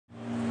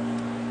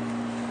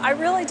I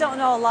really don't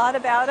know a lot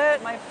about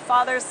it. My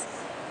father's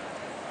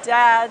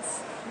dad's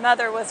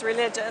mother was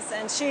religious,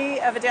 and she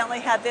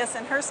evidently had this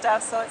in her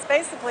stuff, so it's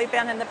basically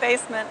been in the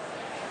basement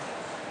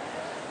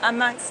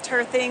amongst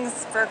her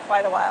things for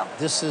quite a while.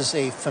 This is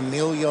a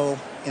familial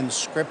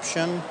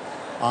inscription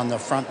on the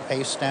front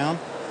face down.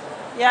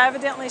 Yeah,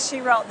 evidently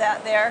she wrote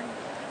that there.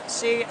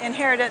 She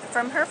inherited it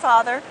from her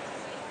father,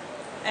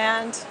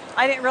 and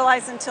I didn't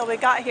realize until we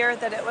got here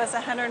that it was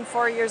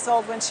 104 years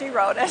old when she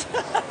wrote it.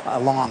 A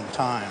long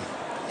time.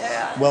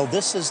 Yeah. Well,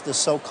 this is the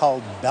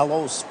so-called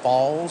Bellows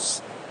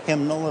Falls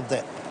hymnal of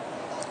the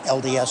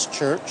LDS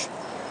Church.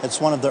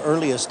 It's one of the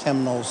earliest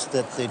hymnals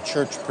that the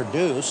church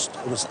produced.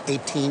 It was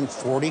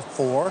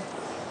 1844.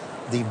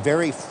 The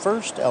very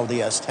first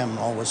LDS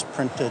hymnal was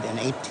printed in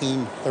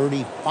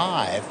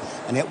 1835,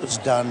 and it was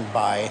done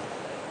by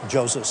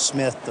Joseph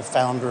Smith, the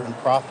founder and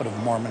prophet of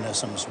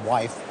Mormonism's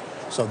wife.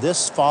 So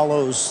this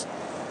follows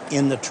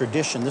in the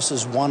tradition. This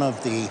is one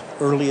of the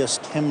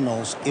earliest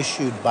hymnals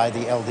issued by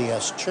the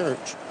LDS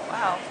Church.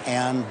 Wow.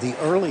 And the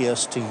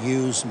earliest to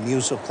use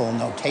musical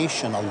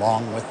notation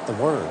along with the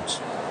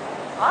words.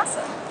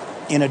 Awesome.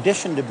 In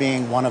addition to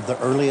being one of the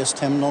earliest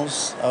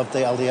hymnals of the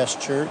LDS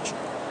Church,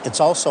 it's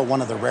also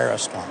one of the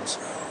rarest ones.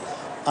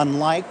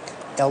 Unlike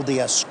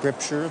LDS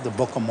Scripture, the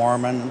Book of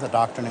Mormon, the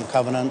Doctrine and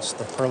Covenants,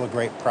 the Pearl of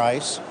Great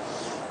Price,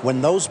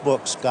 when those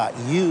books got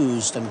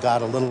used and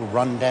got a little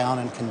rundown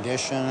in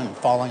condition and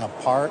falling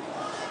apart,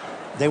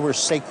 they were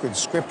sacred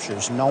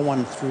scriptures. No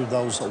one threw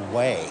those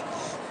away.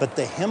 But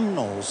the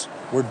hymnals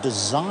were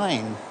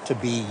designed to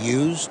be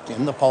used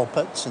in the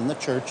pulpits, in the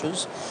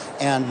churches,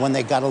 and when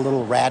they got a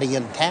little ratty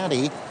and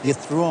tatty, you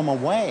threw them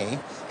away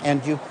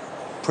and you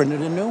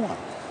printed a new one.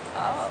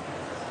 Oh.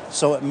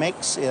 So it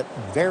makes it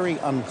very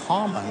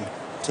uncommon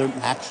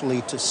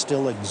to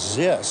still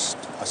exist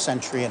a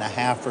century and a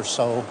half or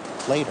so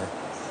later.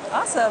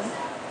 Awesome.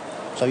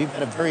 So you've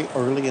got a very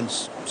early and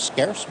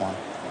scarce one.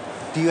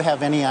 Do you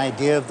have any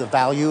idea of the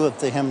value of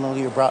the hymnal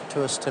you brought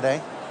to us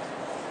today?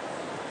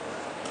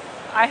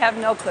 I have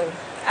no clue.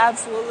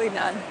 Absolutely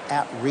none.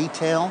 At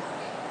retail,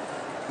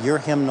 your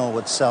hymnal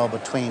would sell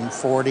between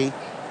 $40,000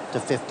 to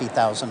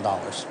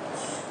 $50,000.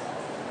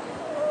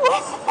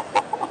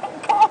 Oh my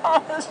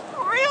gosh.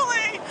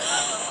 Really?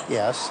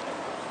 Yes.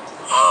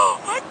 Oh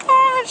my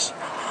gosh.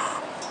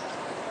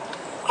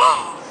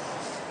 Oh.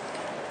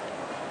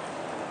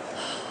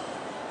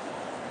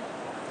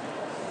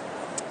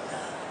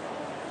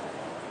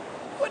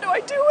 What do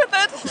I do with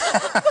it?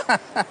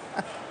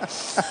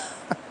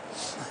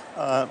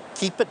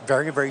 Keep it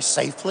very, very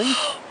safely,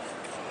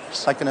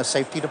 like in a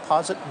safety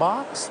deposit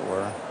box,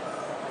 or...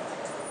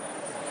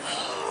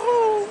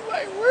 Oh,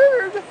 my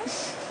word.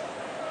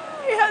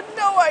 I had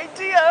no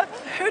idea.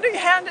 Who do you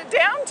hand it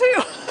down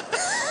to?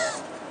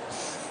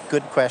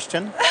 Good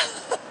question.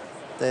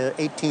 The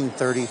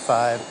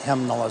 1835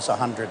 hymnal is a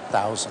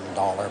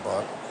 $100,000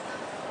 book.